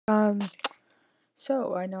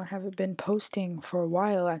So I know I haven't been posting for a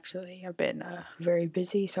while actually. I've been very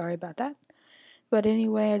busy, sorry about that. But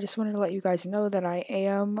anyway, I just wanted to let you guys know that I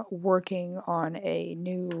am working on a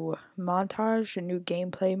new montage, a new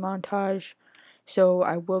gameplay montage. So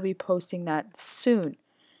I will be posting that soon.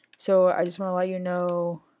 So I just want to let you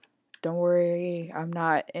know, don't worry, I'm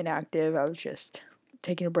not inactive. I was just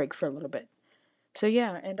taking a break for a little bit. So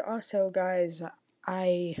yeah, and also guys,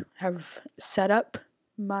 I have set up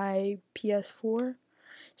my PS4.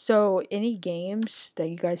 So any games that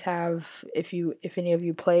you guys have, if any of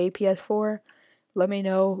you play PS4, let me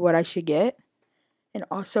know what I should get. And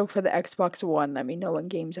also for the Xbox One, let me know what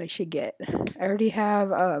games I should get. I already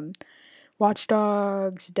have Watch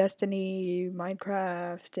Dogs, Destiny,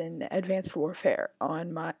 Minecraft, and Advanced Warfare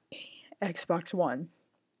on my Xbox One.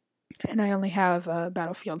 And I only have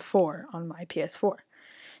Battlefield 4 on my PS4.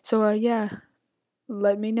 So yeah,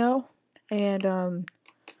 let me know. And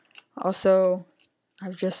also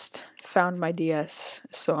I've just found my DS,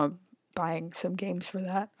 so I'm buying some games for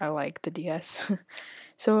that. I like the DS.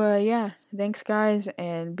 So yeah, thanks guys,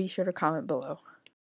 and be sure to comment below.